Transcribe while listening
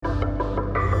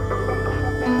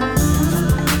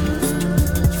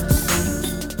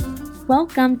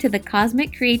Welcome to the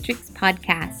Cosmic Creatrix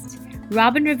podcast.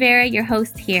 Robin Rivera, your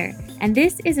host here, and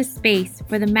this is a space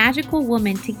for the magical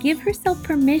woman to give herself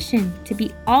permission to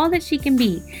be all that she can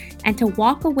be and to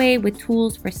walk away with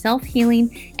tools for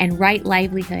self-healing and right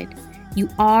livelihood. You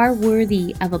are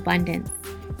worthy of abundance.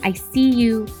 I see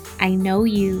you, I know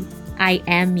you, I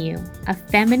am you, a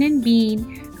feminine being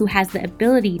who has the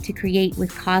ability to create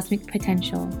with cosmic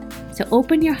potential. So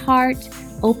open your heart,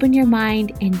 open your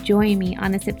mind, and join me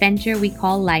on this adventure we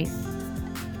call life.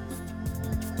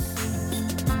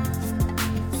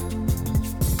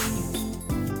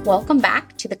 Welcome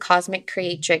back to the Cosmic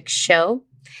Creatrix Show.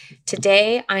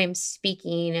 Today I am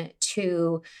speaking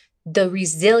to the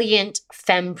resilient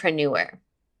fempreneur.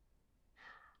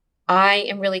 I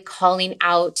am really calling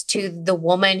out to the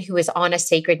woman who is on a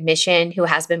sacred mission, who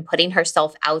has been putting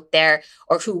herself out there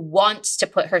or who wants to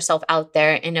put herself out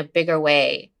there in a bigger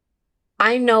way.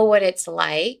 I know what it's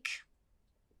like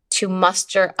to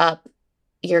muster up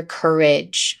your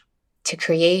courage to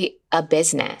create a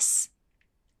business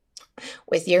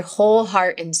with your whole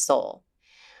heart and soul,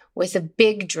 with a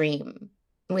big dream,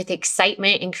 with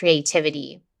excitement and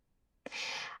creativity,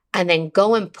 and then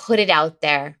go and put it out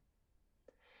there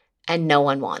and no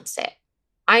one wants it.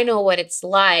 I know what it's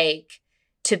like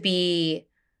to be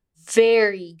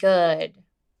very good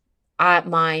at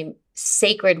my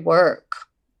sacred work,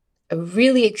 a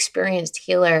really experienced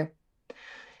healer,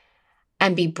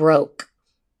 and be broke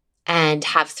and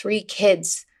have 3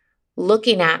 kids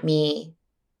looking at me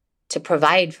to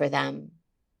provide for them,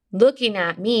 looking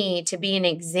at me to be an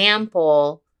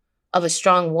example of a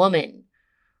strong woman,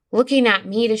 looking at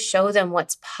me to show them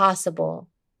what's possible,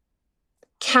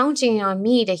 counting on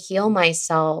me to heal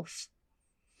myself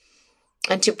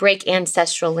and to break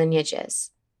ancestral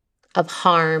lineages of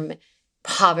harm,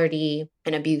 poverty,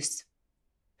 and abuse.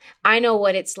 I know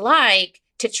what it's like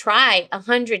to try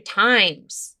 100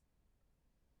 times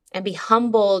and be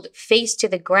humbled face to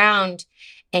the ground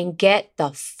and get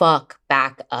the fuck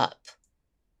back up.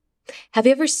 Have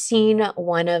you ever seen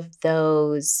one of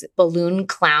those balloon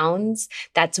clowns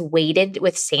that's weighted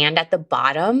with sand at the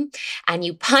bottom and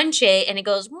you punch it and it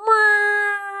goes,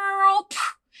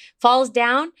 falls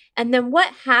down? And then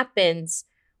what happens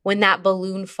when that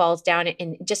balloon falls down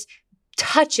and just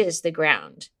touches the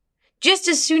ground? Just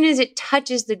as soon as it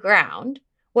touches the ground,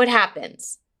 what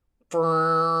happens?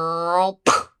 Right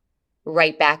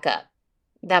back up.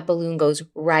 That balloon goes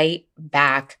right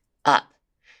back up.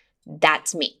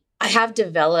 That's me. I have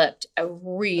developed a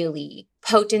really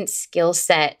potent skill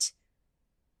set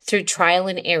through trial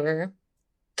and error,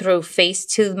 through face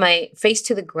to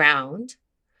the ground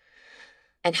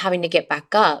and having to get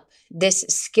back up. This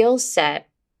skill set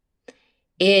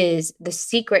is the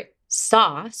secret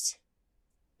sauce.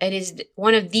 It is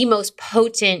one of the most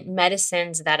potent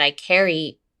medicines that I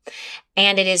carry.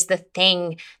 And it is the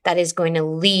thing that is going to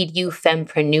lead you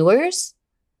fempreneurs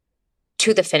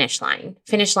to the finish line.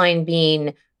 Finish line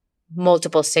being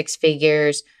multiple 6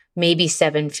 figures, maybe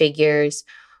 7 figures,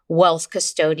 wealth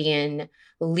custodian,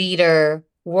 leader,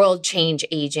 world change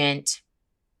agent,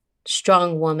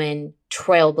 strong woman,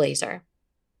 trailblazer.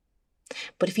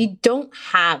 But if you don't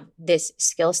have this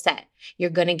skill set, you're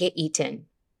going to get eaten.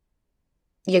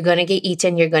 You're going to get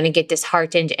eaten, you're going to get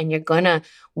disheartened, and you're going to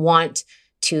want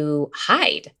to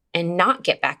hide and not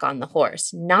get back on the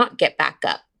horse, not get back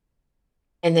up.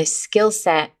 And the skill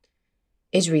set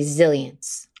is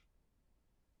resilience.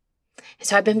 And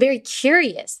so I've been very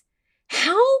curious.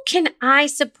 How can I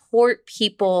support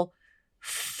people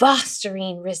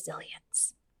fostering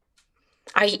resilience?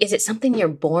 Is it something you're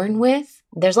born with?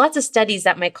 There's lots of studies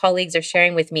that my colleagues are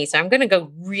sharing with me, so I'm going to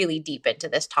go really deep into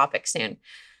this topic soon.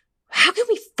 How can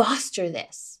we foster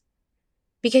this?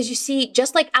 Because you see,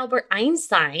 just like Albert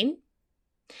Einstein,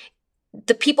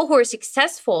 the people who are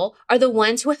successful are the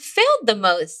ones who have failed the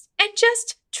most and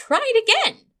just tried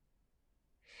again.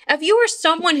 If you are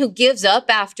someone who gives up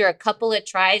after a couple of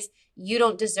tries, you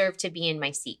don't deserve to be in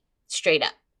my seat, straight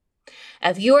up.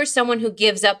 If you are someone who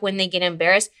gives up when they get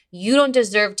embarrassed, you don't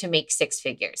deserve to make 6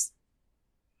 figures.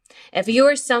 If you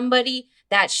are somebody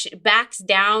that backs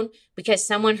down because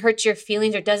someone hurts your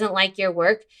feelings or doesn't like your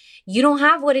work, you don't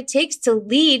have what it takes to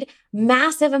lead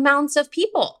massive amounts of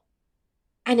people.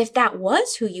 And if that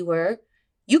was who you were,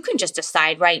 you can just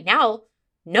decide right now,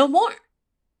 no more.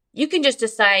 You can just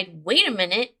decide, wait a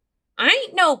minute, I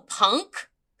ain't no punk.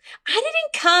 I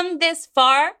didn't come this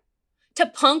far to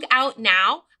punk out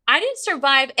now. I didn't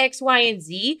survive X, Y, and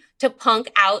Z to punk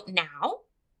out now.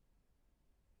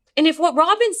 And if what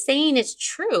Robin's saying is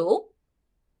true,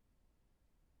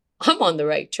 I'm on the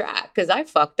right track because I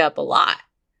fucked up a lot.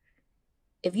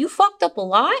 If you fucked up a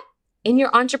lot, in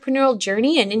your entrepreneurial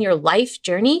journey and in your life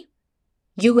journey,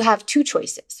 you have two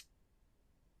choices.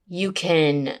 You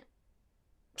can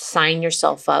sign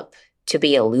yourself up to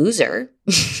be a loser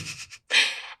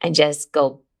and just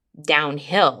go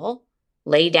downhill,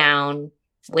 lay down,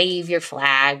 wave your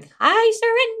flag. I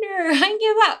surrender. I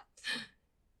give up.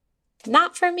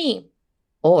 Not for me.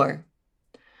 Or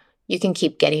you can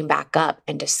keep getting back up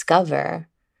and discover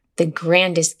the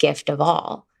grandest gift of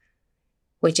all,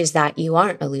 which is that you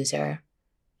aren't a loser.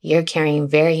 You're carrying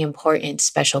very important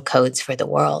special codes for the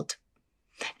world.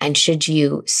 And should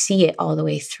you see it all the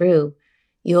way through,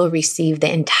 you will receive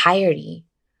the entirety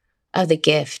of the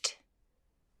gift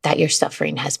that your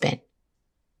suffering has been.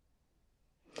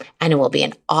 And it will be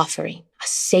an offering, a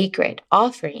sacred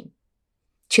offering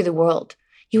to the world.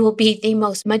 You will be the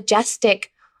most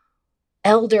majestic,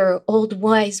 elder, old,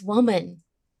 wise woman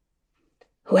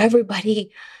who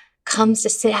everybody comes to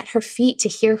sit at her feet to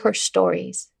hear her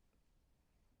stories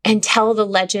and tell the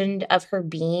legend of her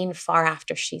being far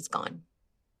after she's gone.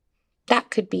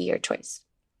 That could be your choice.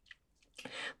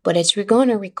 But it's going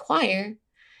to require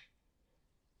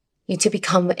you to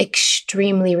become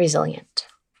extremely resilient.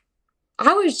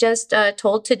 I was just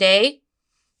told today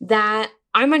that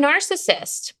I'm a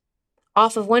narcissist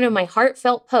off of one of my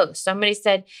heartfelt posts. Somebody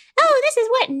said, "Oh, this is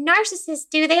what narcissists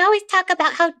do. They always talk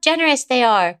about how generous they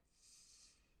are."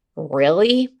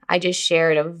 Really? I just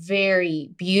shared a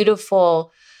very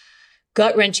beautiful,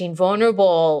 gut-wrenching,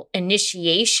 vulnerable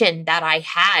initiation that I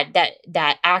had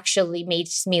that actually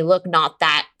makes me look not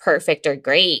that perfect or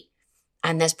great.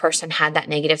 And this person had that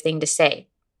negative thing to say.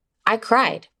 I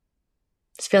cried.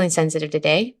 I was feeling sensitive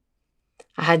today.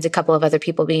 I had a couple of other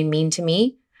people being mean to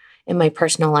me in my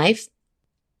personal life,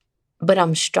 but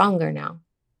I'm stronger now.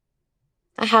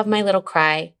 I have my little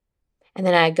cry, and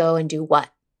then I go and do what?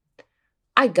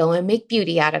 I go and make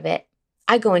beauty out of it.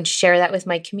 I go and share that with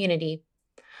my community.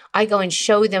 I go and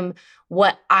show them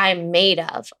what I'm made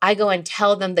of. I go and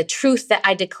tell them the truth that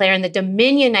I declare and the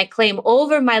dominion I claim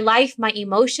over my life, my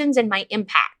emotions, and my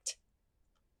impact.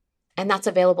 And that's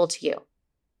available to you.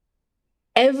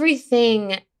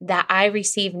 Everything that I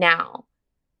receive now,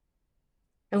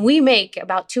 and we make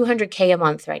about $200K a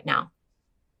month right now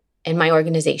in my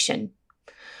organization.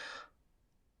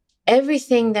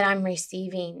 Everything that I'm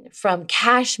receiving, from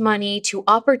cash money to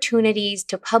opportunities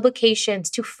to publications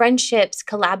to friendships,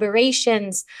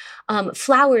 collaborations,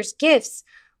 flowers, gifts,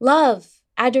 love,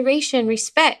 adoration,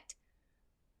 respect,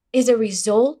 is a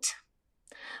result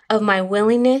of my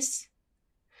willingness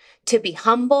to be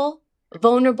humble,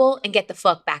 vulnerable, and get the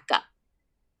fuck back up.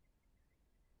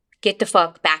 Get the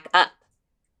fuck back up.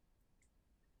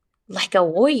 Like a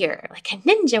warrior, like a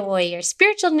ninja warrior,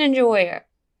 spiritual ninja warrior.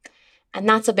 And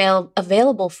that's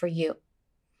available for you.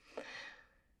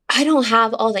 I don't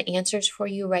have all the answers for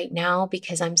you right now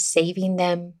because I'm saving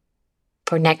them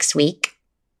for next week.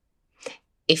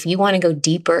 If you want to go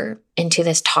deeper into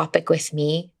this topic with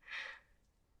me,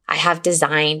 I have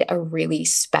designed a really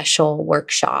special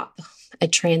workshop, a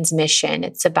transmission.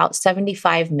 It's about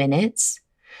 75 minutes,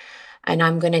 and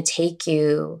I'm going to take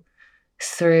you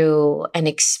through an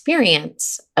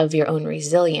experience of your own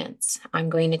resilience. I'm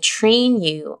going to train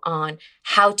you on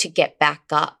how to get back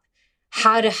up,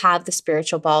 how to have the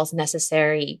spiritual balls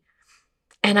necessary.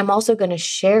 And I'm also going to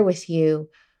share with you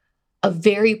a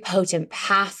very potent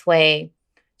pathway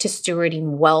to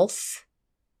stewarding wealth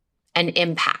and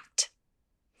impact.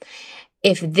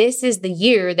 If this is the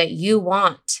year that you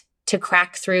want to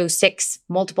crack through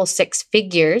multiple six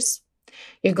figures,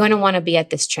 you're going to want to be at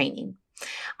this training.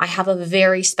 I have a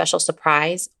very special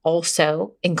surprise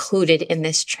also included in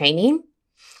this training,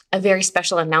 a very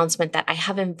special announcement that I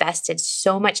have invested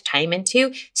so much time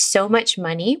into, so much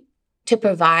money to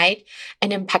provide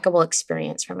an impeccable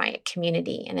experience for my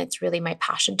community. And it's really my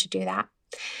passion to do that.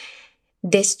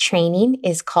 This training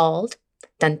is called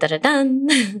dun, dun, dun,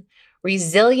 dun,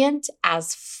 Resilient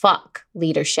as Fuck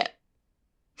Leadership.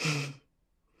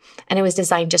 And it was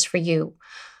designed just for you,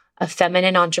 a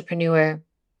feminine entrepreneur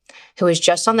who is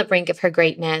just on the brink of her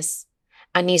greatness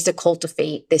and needs to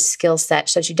cultivate this skill set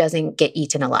so she doesn't get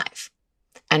eaten alive.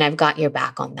 And I've got your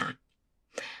back on that.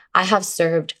 I have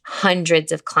served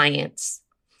hundreds of clients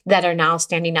that are now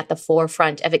standing at the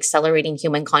forefront of accelerating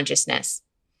human consciousness.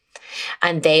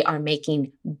 And they are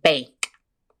making bank.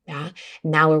 Yeah?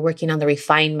 Now we're working on the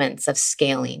refinements of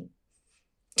scaling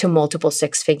to multiple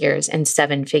six figures and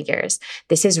seven figures.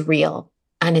 This is real.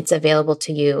 And it's available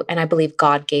to you. And I believe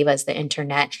God gave us the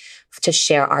internet to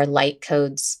share our light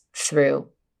codes through,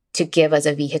 to give us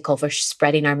a vehicle for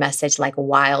spreading our message like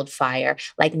wildfire,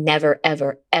 like never,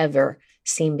 ever, ever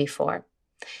seen before.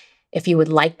 If you would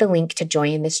like the link to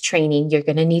join this training, you're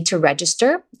going to need to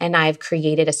register. And I've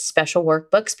created a special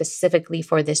workbook specifically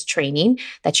for this training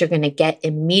that you're going to get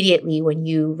immediately when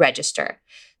you register.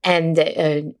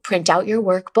 And print out your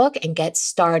workbook and get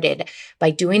started. By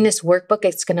doing this workbook,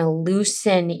 it's going to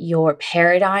loosen your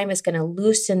paradigm. It's going to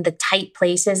loosen the tight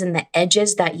places and the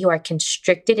edges that you are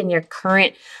constricted in your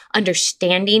current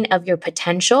understanding of your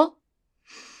potential,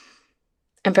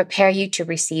 and prepare you to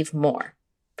receive more.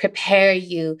 Prepare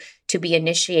you to be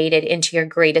initiated into your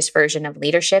greatest version of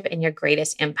leadership and your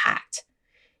greatest impact.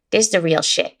 This is the real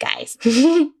shit, guys.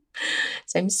 So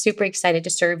I'm super excited to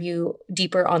serve you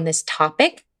deeper on this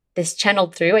topic. This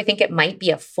channeled through. I think it might be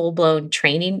a full-blown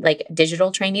training, like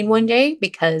digital training one day,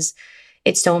 because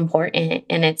it's so important.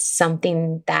 And it's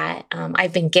something that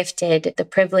I've been gifted the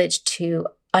privilege to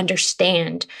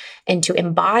understand and to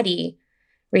embody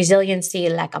resiliency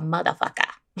like a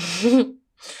motherfucker.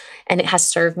 And it has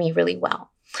served me really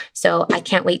well. So I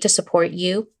can't wait to support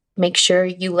you. Make sure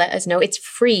you let us know. It's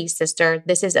free, sister.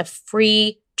 This is a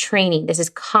free training. This is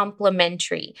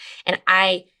complimentary. And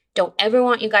I don't ever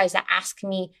want you guys to ask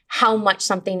me how much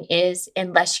something is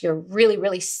unless you're really,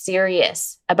 really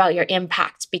serious about your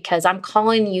impact, because I'm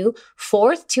calling you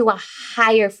forth to a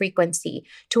higher frequency,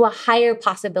 to a higher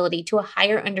possibility, to a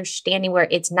higher understanding where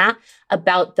it's not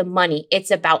about the money.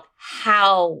 It's about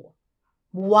how,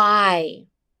 why,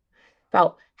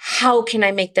 about how can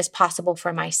I make this possible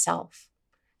for myself?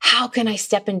 How can I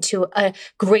step into a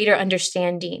greater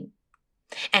understanding?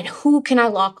 And who can I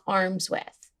lock arms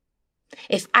with?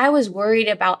 If I was worried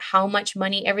about how much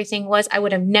money everything was, I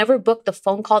would have never booked the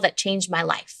phone call that changed my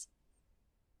life.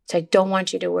 So I don't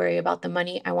want you to worry about the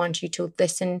money. I want you to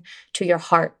listen to your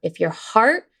heart. If your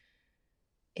heart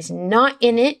is not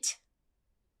in it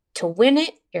to win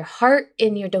it, your heart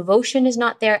in your devotion is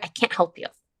not there, I can't help you.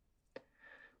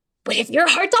 But if your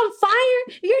heart's on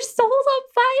fire, your soul's on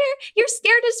fire, you're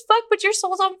scared as fuck, but your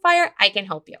soul's on fire, I can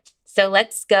help you. So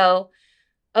let's go.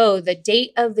 Oh, the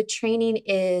date of the training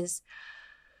is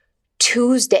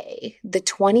Tuesday, the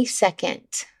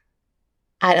 22nd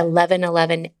at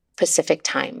 11:11 Pacific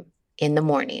time in the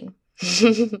morning.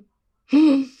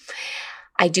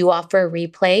 I do offer a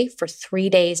replay for 3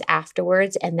 days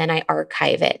afterwards, and then I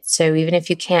archive it. So even if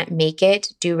you can't make it,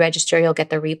 do register, you'll get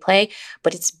the replay,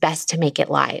 but it's best to make it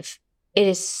live. It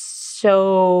is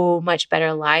so much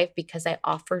better live because I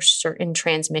offer certain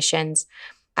transmissions.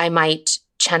 I might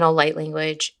channel light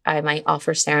language, I might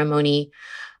offer ceremony,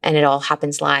 and it all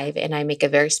happens live. And I make a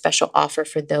very special offer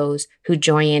for those who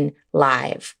join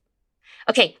live.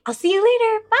 Okay, I'll see you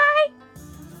later. Bye.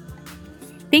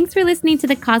 Thanks for listening to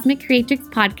the Cosmic Creatrix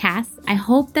podcast. I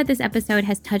hope that this episode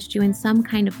has touched you in some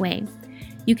kind of way.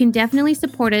 You can definitely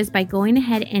support us by going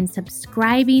ahead and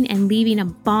subscribing and leaving a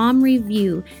bomb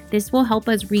review. This will help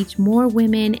us reach more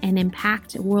women and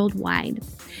impact worldwide.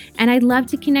 And I'd love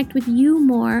to connect with you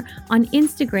more on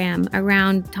Instagram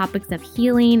around topics of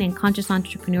healing and conscious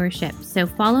entrepreneurship. So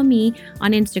follow me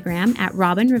on Instagram at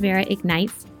Robin Rivera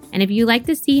Ignites. And if you like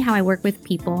to see how I work with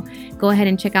people, go ahead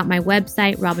and check out my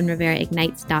website,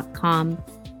 robinriveraignites.com.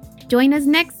 Join us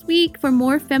next week for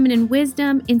more feminine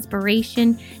wisdom,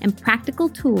 inspiration, and practical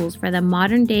tools for the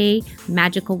modern day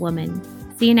magical woman.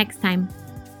 See you next time.